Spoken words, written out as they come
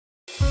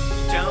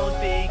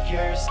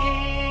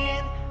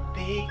skin,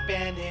 big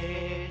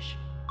bandage.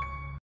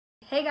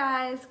 Hey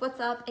guys, what's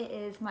up? It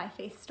is My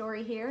Face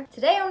Story here.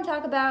 Today I want to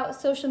talk about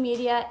social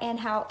media and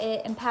how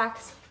it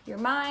impacts your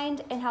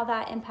mind and how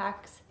that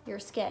impacts your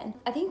skin.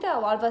 I think that a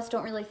lot of us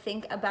don't really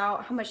think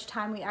about how much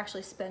time we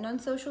actually spend on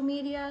social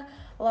media.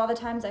 A lot of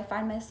the times I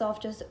find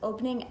myself just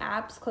opening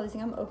apps, closing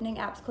them, opening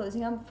apps,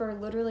 closing them for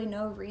literally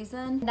no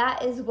reason.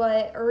 That is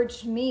what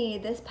urged me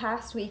this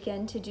past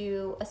weekend to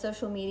do a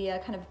social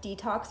media kind of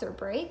detox or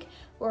break,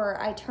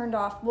 where I turned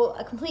off, well,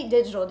 a complete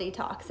digital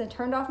detox. I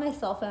turned off my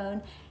cell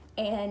phone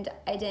and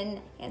I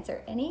didn't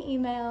answer any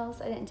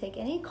emails, I didn't take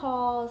any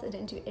calls, I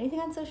didn't do anything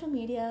on social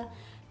media.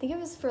 I think it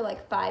was for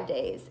like 5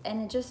 days,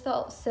 and it just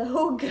felt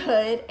so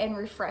good and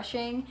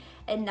refreshing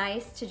and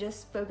nice to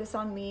just focus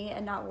on me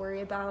and not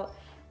worry about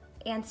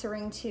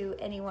answering to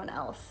anyone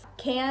else.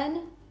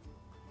 Can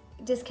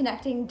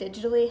disconnecting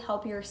digitally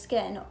help your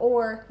skin,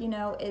 or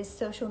is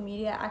social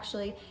media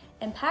actually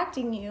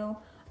impacting you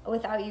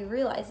without you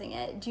realizing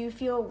it? Do you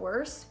feel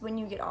worse when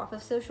you get off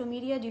of social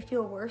media? Do you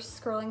feel worse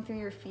scrolling through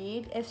your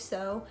feed? If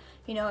so,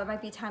 it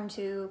might be time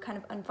to kind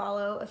of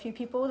unfollow a few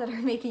people that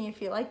are making you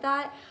feel like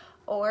that,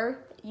 or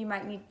you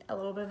might need a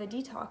little bit of a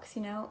detox.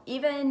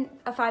 Even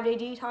a 5-day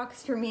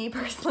detox for me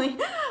personally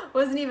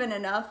wasn't even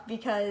enough,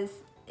 because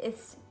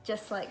it's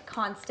just like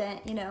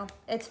constant,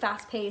 it's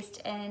fast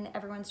paced and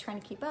everyone's trying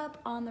to keep up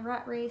on the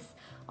rat race,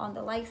 on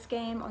the likes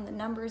game, on the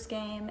numbers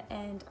game,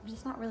 and I'm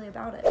just not really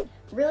about it.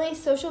 Really,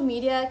 social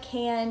media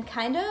can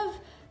kind of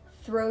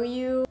throw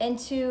you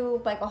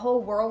into like a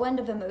whole whirlwind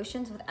of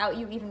emotions without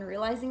you even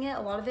realizing it.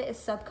 A lot of it is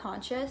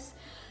subconscious.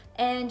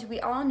 And we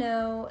all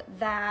know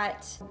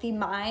that the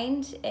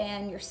mind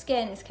and your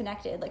skin is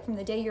connected. Like from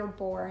the day you're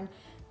born,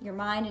 your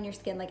mind and your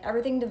skin, like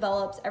everything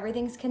develops,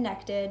 everything's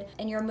connected,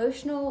 and your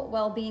emotional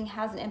well-being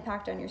has an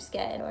impact on your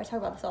skin. I talk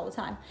about this all the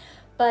time.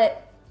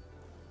 But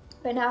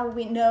now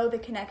we know the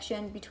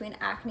connection between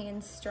acne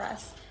and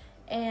stress.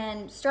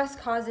 And stress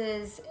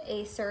causes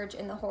a surge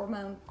in the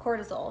hormone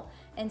cortisol.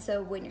 And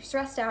so when you're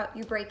stressed out,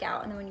 you break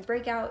out. And then when you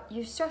break out,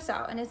 you stress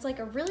out. And it's like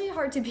a really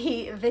hard to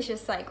beat vicious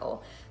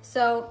cycle.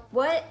 So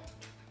what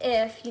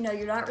if,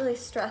 you're not really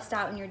stressed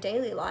out in your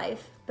daily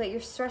life, but you're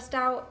stressed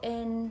out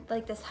in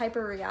like this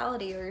hyper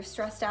reality, or you're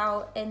stressed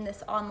out in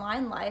this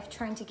online life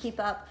trying to keep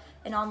up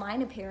an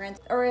online appearance,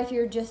 or if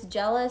you're just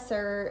jealous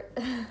or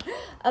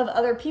of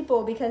other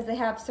people because they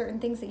have certain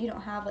things that you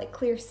don't have, like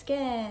clear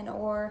skin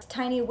or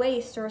tiny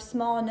waist or a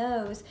small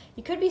nose,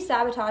 you could be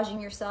sabotaging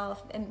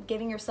yourself and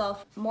giving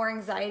yourself more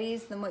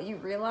anxieties than what you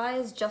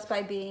realize just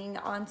by being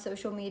on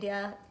social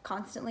media,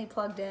 constantly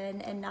plugged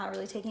in and not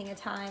really taking a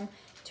time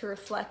to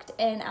reflect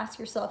and ask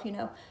yourself,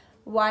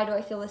 why do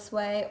I feel this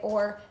way?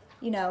 Or,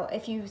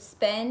 if you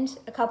spend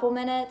a couple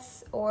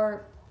minutes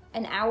or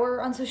an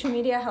hour on social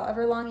media,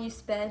 however long you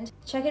spend,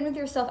 check in with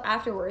yourself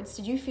afterwards.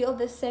 Did you feel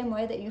the same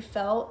way that you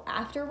felt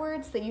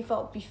afterwards, that you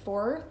felt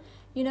before,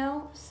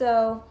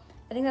 So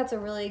I think that's a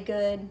really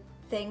good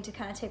thing to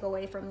kind of take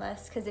away from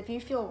this, because if you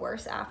feel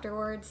worse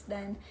afterwards,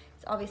 then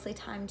it's obviously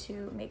time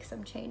to make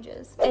some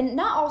changes. And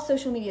not all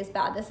social media is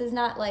bad. This is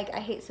not like I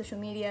hate social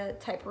media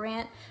type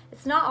rant.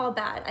 It's not all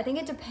bad. I think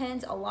it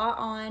depends a lot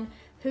on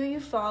who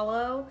you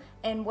follow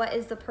and what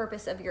is the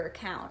purpose of your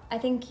account. I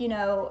think,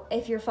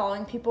 if you're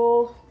following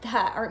people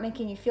that aren't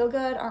making you feel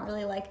good, aren't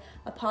really like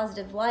a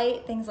positive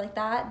light, things like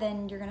that,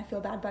 then you're gonna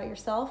feel bad about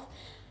yourself.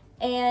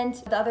 And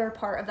the other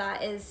part of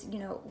that is,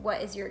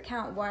 what is your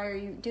account? Why are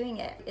you doing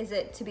it? Is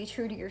it to be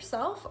true to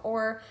yourself,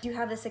 or do you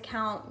have this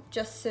account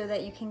just so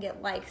that you can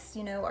get likes?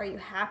 Are you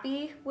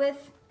happy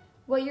with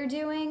what you're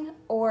doing,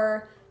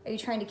 or are you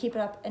trying to keep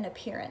it up in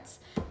appearance?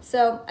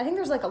 So I think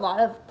there's like a lot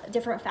of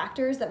different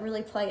factors that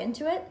really play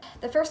into it.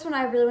 The first one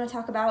I really want to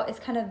talk about is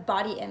kind of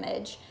body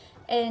image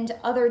and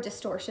other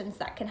distortions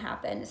that can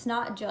happen. It's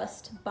not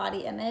just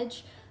body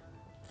image,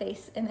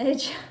 face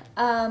image,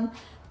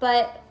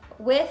 but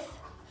with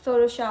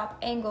Photoshop,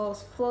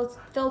 angles,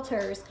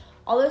 filters,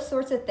 all those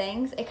sorts of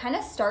things, it kind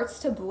of starts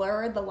to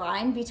blur the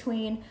line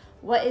between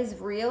what is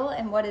real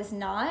and what is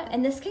not.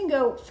 And this can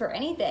go for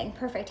anything: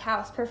 perfect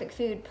house, perfect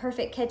food,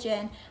 perfect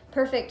kitchen,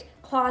 perfect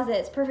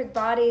closets, perfect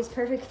bodies,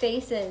 perfect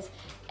faces.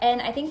 And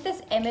I think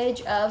this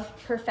image of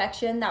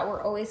perfection that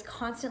we're always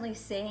constantly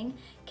seeing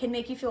can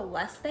make you feel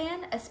less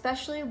than,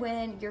 especially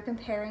when you're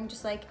comparing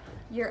just like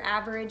your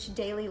average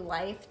daily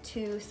life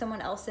to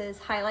someone else's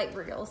highlight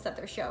reels that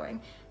they're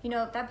showing.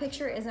 That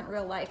picture isn't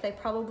real life. They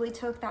probably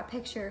took that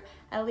picture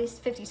at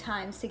least 50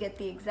 times to get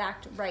the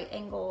exact right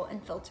angle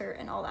and filter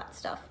and all that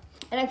stuff.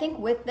 And I think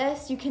with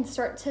this, you can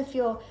start to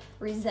feel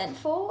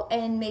resentful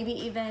and maybe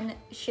even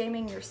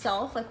shaming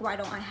yourself. Like, why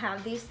don't I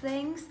have these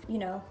things?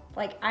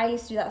 Like I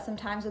used to do that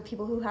sometimes with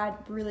people who had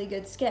really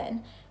good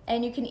skin.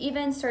 And you can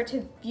even start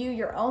to view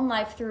your own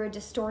life through a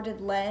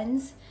distorted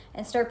lens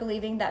and start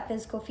believing that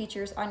physical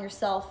features on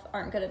yourself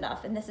aren't good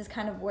enough. And this is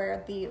kind of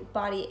where the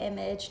body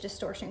image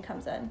distortion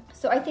comes in.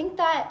 So I think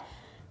that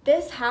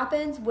this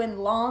happens when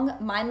long,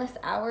 mindless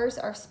hours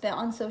are spent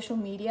on social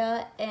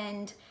media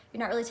and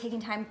you're not really taking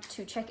time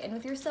to check in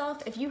with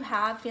yourself. If you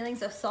have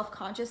feelings of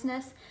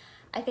self-consciousness,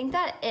 I think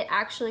that it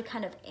actually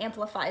kind of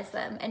amplifies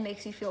them and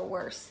makes you feel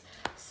worse.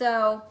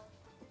 So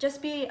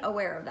just be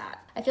aware of that.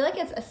 I feel like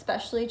it's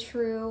especially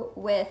true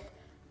with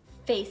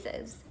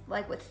faces,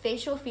 like with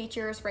facial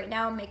features. Right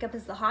now, makeup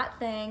is the hot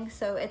thing,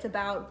 so it's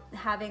about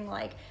having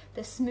like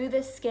the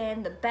smoothest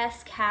skin, the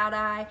best cat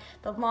eye,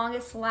 the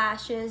longest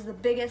lashes, the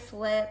biggest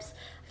lips.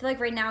 I feel like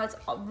right now it's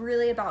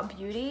really about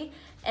beauty,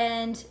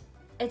 and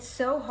it's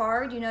so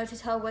hard, you know, to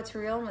tell what's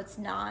real and what's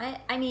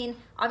not. I mean,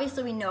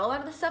 obviously we know a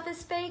lot of the stuff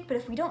is fake, but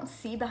if we don't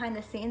see behind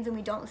the scenes and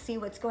we don't see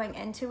what's going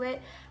into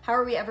it, how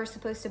are we ever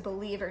supposed to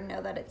believe or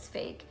know that it's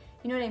fake?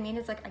 You know what I mean?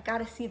 It's like, I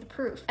gotta see the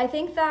proof. I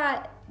think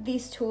that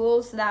these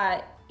tools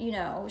that, you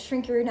know,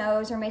 shrink your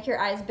nose or make your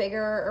eyes bigger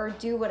or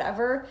do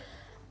whatever,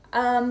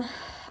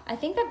 I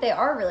think that they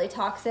are really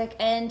toxic.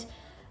 And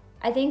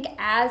I think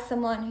as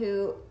someone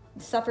who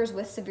suffers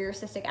with severe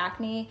cystic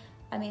acne,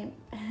 I mean,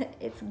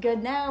 it's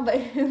good now, but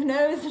who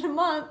knows in a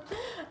month.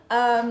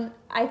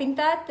 I think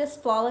that this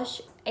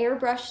flawless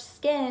airbrushed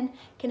skin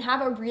can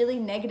have a really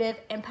negative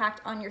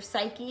impact on your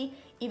psyche,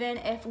 even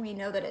if we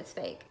know that it's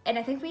fake. And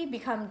I think we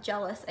become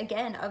jealous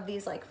again of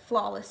these like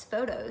flawless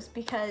photos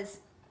because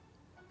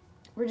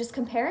we're just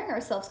comparing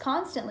ourselves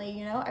constantly,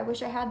 you know? I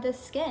wish I had this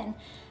skin.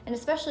 And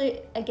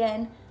especially,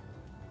 again,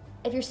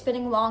 if you're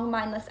spending long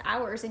mindless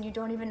hours and you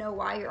don't even know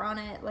why you're on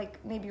it,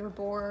 like maybe you're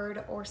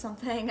bored or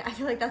something. I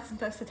feel like that's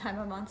most of the time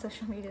I'm on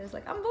social media, is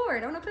like, I'm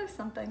bored, I wanna post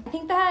something. I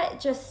think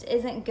that just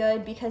isn't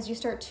good because you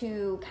start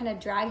to kind of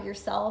drag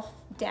yourself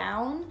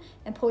down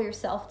and pull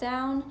yourself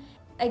down.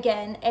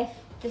 Again, if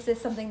this is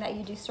something that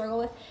you do struggle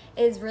with,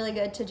 it is really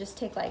good to just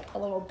take like a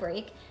little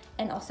break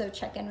and also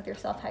check in with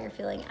yourself how you're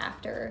feeling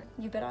after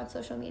you've been on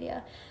social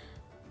media.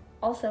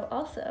 Also,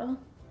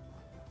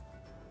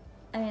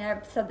 I mean,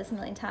 I've said this a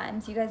million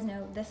times, you guys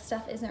know this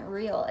stuff isn't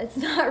real. It's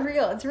not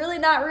real, it's really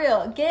not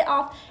real. Get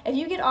off, if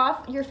you get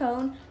off your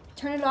phone,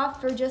 turn it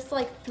off for just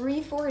like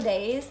 3-4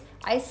 days,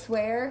 I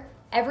swear,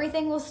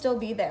 everything will still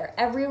be there.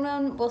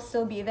 Everyone will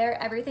still be there,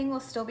 everything will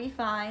still be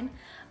fine.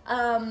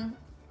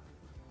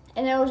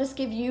 And it'll just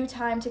give you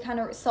time to kind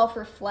of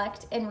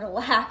self-reflect and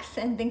relax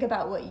and think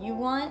about what you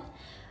want.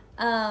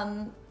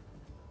 I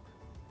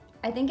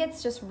think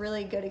it's just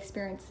really good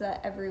experience that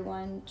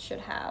everyone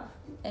should have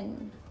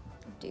and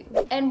do.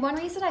 And one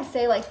reason I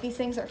say like these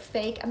things are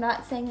fake, I'm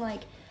not saying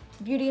like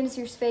beauty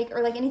industry's fake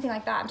or like anything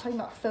like that. I'm talking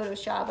about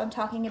Photoshop, I'm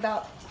talking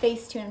about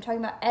Facetune, I'm talking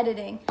about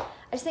editing. I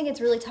just think it's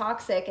really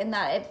toxic, and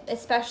that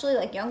especially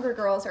like younger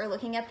girls are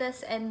looking at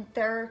this and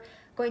they're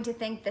going to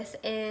think this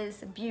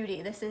is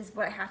beauty. This is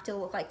what I have to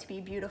look like to be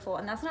beautiful,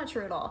 and that's not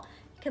true at all.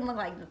 You can look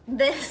like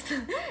this,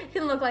 you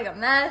can look like a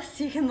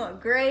mess, you can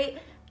look great.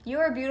 You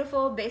are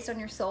beautiful based on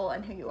your soul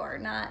and who you are,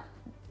 not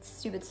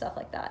stupid stuff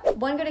like that.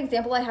 One good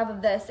example I have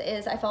of this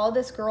is I followed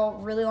this girl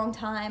really long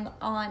time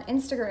on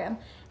Instagram,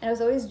 and I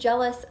was always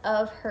jealous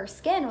of her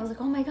skin. I was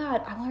like, oh my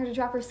God, I want her to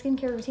drop her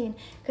skincare routine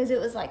because it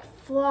was like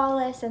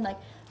flawless and like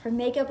her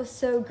makeup was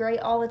so great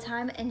all the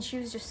time and she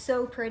was just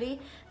so pretty.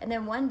 And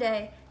then one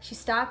day she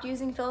stopped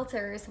using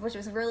filters, which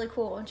was really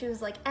cool. And she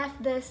was like, F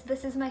this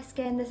is my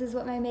skin, this is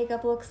what my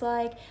makeup looks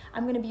like.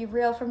 I'm gonna be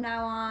real from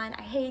now on,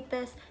 I hate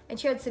this. And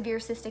she had severe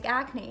cystic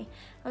acne.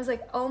 I was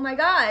like, oh my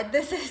God,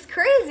 this is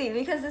crazy,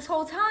 because this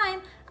whole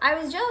time I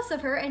was jealous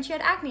of her and she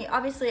had acne.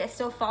 Obviously I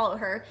still follow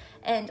her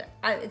and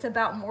it's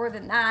about more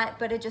than that,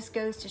 but it just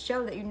goes to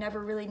show that you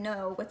never really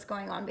know what's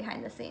going on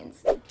behind the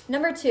scenes.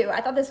 Number 2, I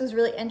thought this was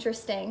really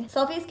interesting.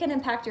 Selfies can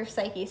impact your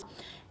psyche.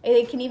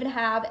 They can even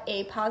have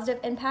a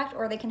positive impact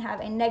or they can have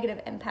a negative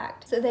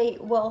impact. So they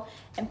will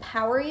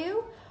empower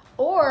you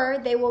or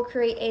they will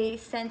create a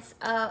sense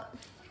of,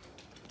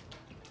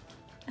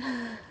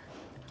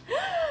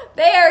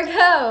 there we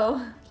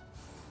go.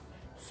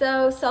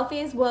 So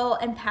selfies will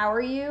empower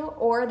you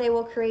or they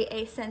will create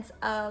a sense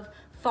of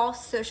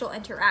false social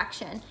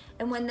interaction.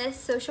 And when this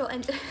social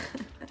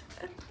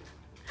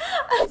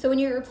so when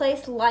you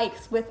replace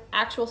likes with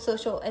actual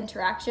social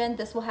interaction,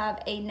 this will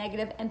have a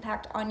negative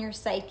impact on your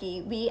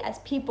psyche. We as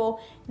people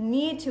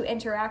need to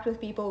interact with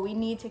people. We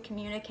need to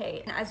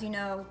communicate. And as you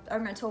know, our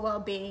mental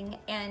well-being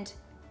and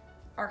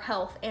our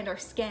health and our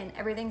skin,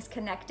 everything's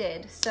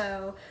connected.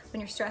 So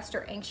when you're stressed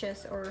or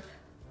anxious or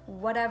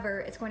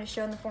whatever, it's going to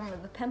show in the form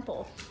of a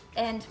pimple.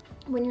 And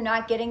when you're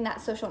not getting that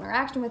social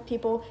interaction with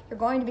people, you're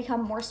going to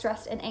become more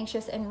stressed and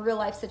anxious in real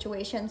life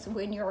situations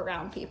when you're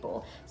around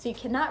people. So you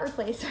cannot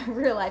replace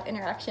real life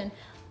interaction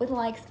with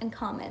likes and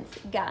comments,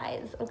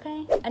 guys,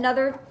 okay?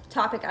 Another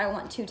topic I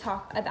want to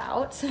talk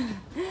about,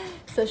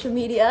 social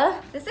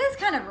media. This is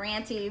kind of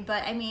ranty,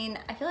 but I mean,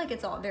 I feel like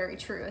it's all very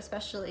true,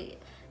 especially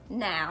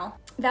now.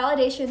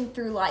 Validation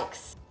through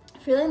likes.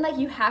 Feeling like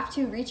you have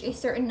to reach a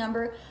certain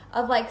number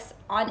of likes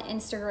on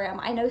Instagram.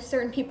 I know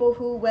certain people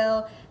who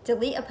will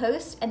delete a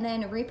post and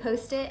then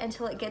repost it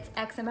until it gets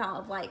X amount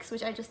of likes,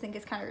 which I just think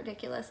is kind of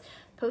ridiculous.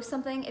 Post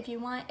something if you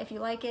want, if you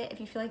like it, if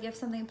you feel like you have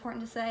something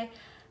important to say,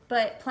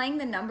 but playing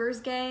the numbers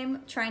game,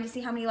 trying to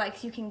see how many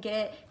likes you can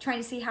get, trying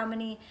to see how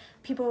many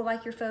people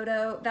like your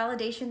photo,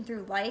 validation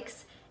through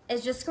likes,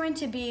 is just going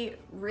to be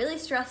really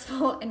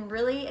stressful and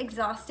really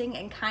exhausting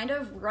and kind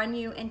of run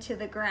you into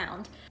the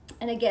ground.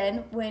 And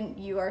again, when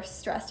you are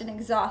stressed and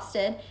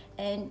exhausted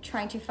and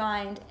trying to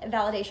find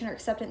validation or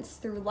acceptance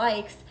through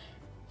likes,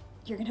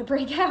 you're gonna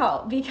break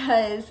out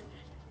because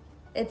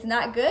it's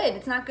not good.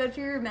 It's not good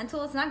for your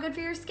mental, it's not good for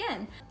your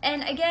skin.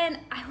 And again,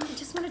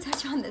 just want to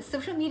touch on this.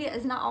 Social media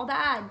is not all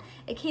bad.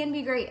 It can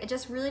be great. It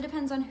just really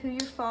depends on who you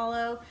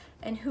follow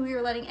and who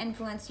you're letting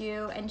influence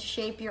you and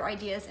shape your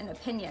ideas and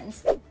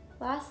opinions.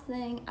 Last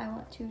thing I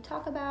want to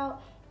talk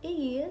about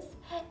is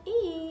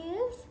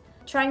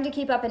trying to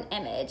keep up an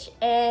image.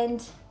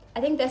 And I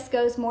think this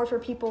goes more for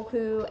people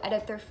who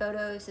edit their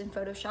photos and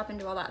Photoshop and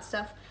do all that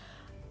stuff.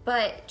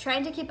 But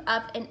trying to keep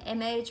up an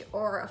image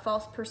or a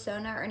false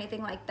persona or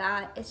anything like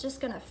that, it's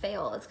just gonna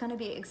fail. It's gonna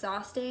be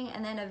exhausting,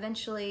 and then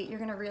eventually you're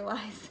gonna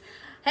realize,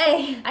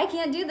 hey, I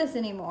can't do this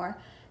anymore.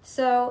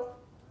 So,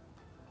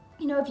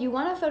 you know, if you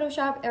wanna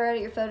Photoshop or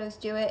edit your photos,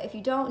 do it. If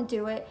you don't,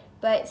 do it,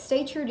 but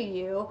stay true to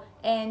you,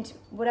 and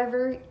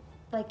whatever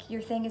like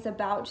your thing is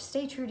about, just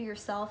stay true to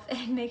yourself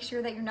and make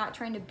sure that you're not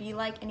trying to be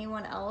like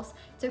anyone else.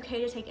 It's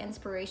okay to take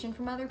inspiration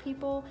from other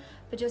people,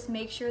 but just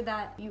make sure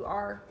that you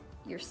are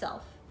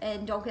yourself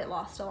and don't get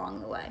lost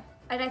along the way.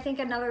 And I think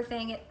another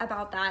thing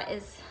about that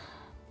is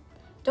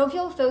don't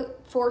feel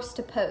forced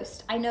to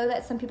post. I know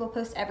that some people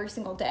post every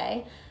single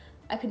day.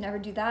 I could never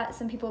do that.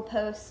 Some people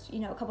post, you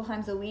know, a couple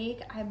times a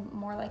week. I'm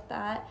more like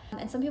that.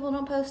 And some people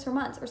don't post for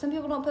months, or some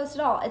people don't post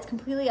at all. It's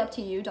completely up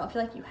to you. Don't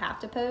feel like you have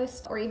to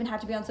post or even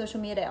have to be on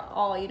social media at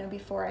all. You know,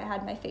 before I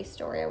had my face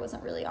story, I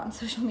wasn't really on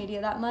social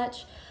media that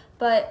much,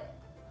 but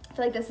I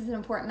feel like this is an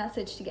important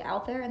message to get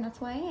out there, and that's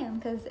why I am,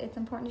 because it's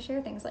important to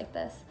share things like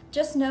this.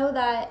 Just know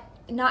that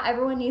not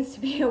everyone needs to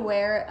be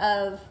aware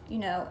of, you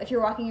know, if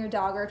you're walking your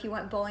dog or if you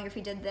went bowling or if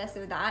you did this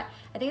or that.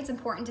 I think it's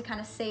important to kind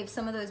of save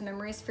some of those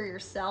memories for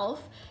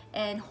yourself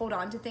and hold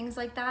on to things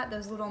like that,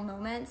 those little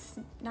moments.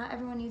 Not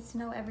everyone needs to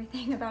know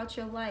everything about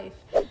your life.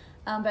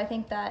 But I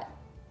think that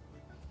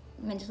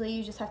mentally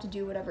you just have to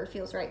do whatever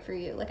feels right for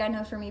you. Like I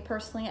know for me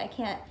personally, I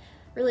can't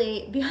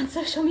really be on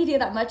social media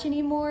that much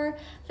anymore.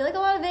 I feel like a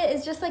lot of it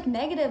is just like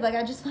negative. Like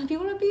I just want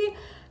people to be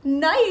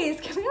nice.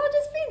 Can we all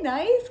just be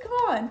nice? Come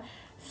on.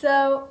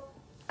 So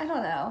I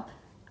don't know.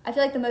 I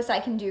feel like the most I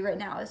can do right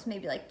now is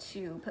maybe like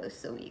 2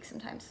 posts a week,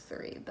 sometimes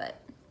 3,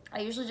 but I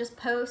usually just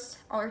post,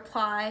 I'll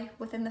reply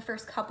within the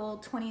first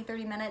couple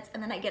 20-30 minutes,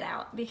 and then I get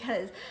out,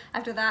 because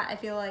after that I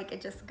feel like it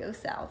just goes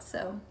south.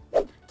 So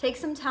take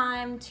some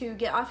time to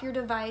get off your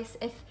device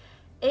if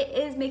it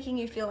is making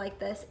you feel like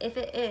this. If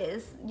it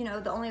is, you know,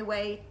 the only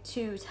way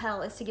to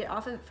tell is to get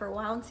off of it for a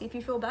while and see if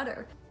you feel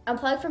better.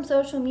 Unplug from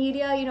social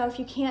media. You know, if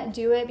you can't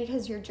do it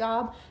because of your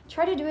job,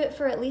 try to do it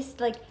for at least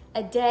like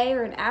a day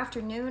or an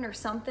afternoon or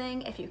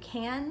something if you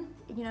can.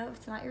 You know, if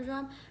it's not your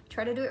job,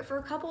 try to do it for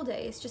a couple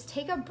days. Just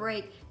take a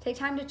break, take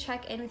time to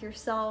check in with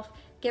yourself,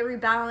 get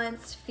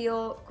rebalanced,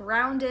 feel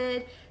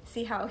grounded,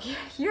 see how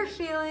you're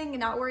feeling, and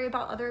not worry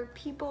about other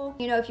people.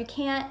 You know, if you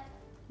can't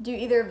do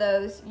either of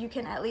those, you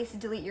can at least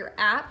delete your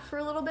app for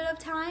a little bit of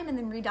time and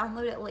then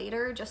re-download it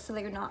later just so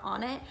that you're not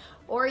on it.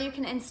 Or you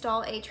can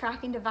install a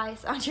tracking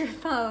device on your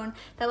phone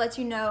that lets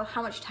you know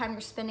how much time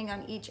you're spending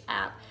on each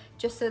app,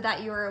 just so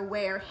that you're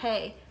aware,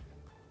 hey,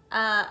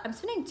 I'm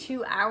spending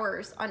 2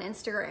 hours on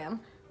Instagram.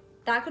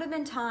 That could have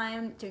been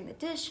time doing the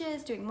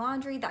dishes, doing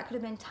laundry. That could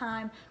have been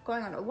time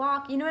going on a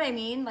walk. You know what I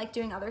mean? Like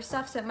doing other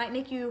stuff. So it might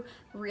make you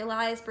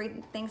realize,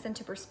 bring things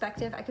into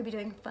perspective. I could be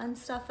doing fun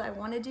stuff that I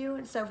want to do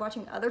instead of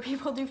watching other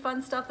people do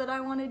fun stuff that I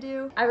want to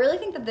do. I really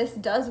think that this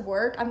does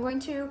work. I'm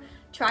going to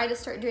try to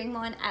start doing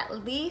one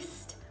at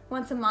least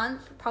once a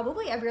month.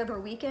 Probably every other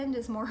weekend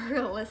is more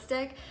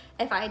realistic.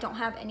 If I don't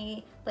have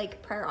any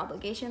like prior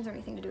obligations or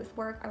anything to do with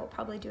work, I will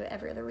probably do it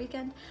every other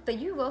weekend. But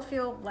you will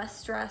feel less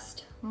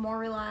stressed, more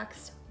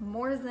relaxed,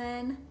 more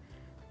zen.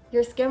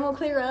 Your skin will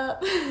clear up.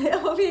 It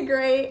will be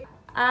great.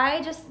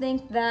 I just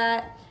think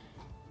that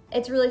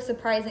it's really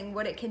surprising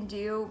what it can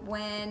do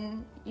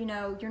when, you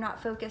know, you're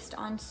not focused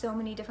on so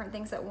many different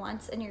things at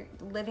once and you're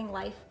living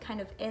life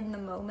kind of in the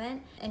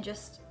moment and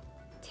just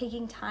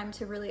taking time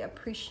to really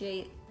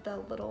appreciate the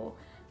little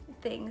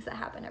things that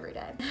happen every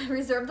day.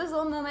 Reserve those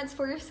little moments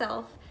for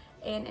yourself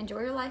and enjoy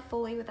your life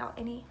fully without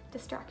any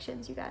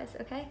distractions, you guys,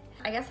 okay?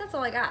 I guess that's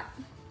all I got.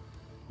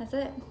 That's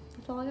it.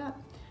 That's all I got.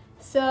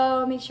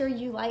 So make sure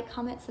you like,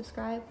 comment,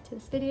 subscribe to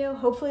this video.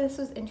 Hopefully this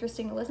was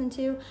interesting to listen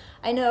to.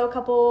 I know a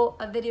couple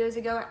of videos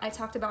ago I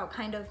talked about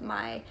kind of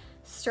my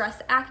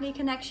stress acne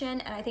connection,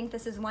 and I think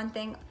this is one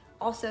thing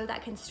also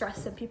that can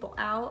stress some people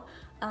out,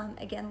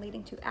 again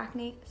leading to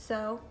acne.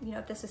 So, you know,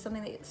 if this is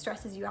something that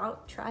stresses you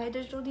out, try a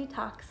digital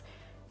detox.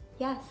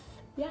 Yes,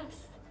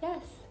 yes,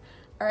 yes.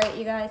 All right,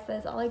 you guys, that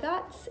is all I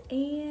got,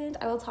 and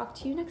I will talk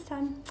to you next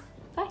time.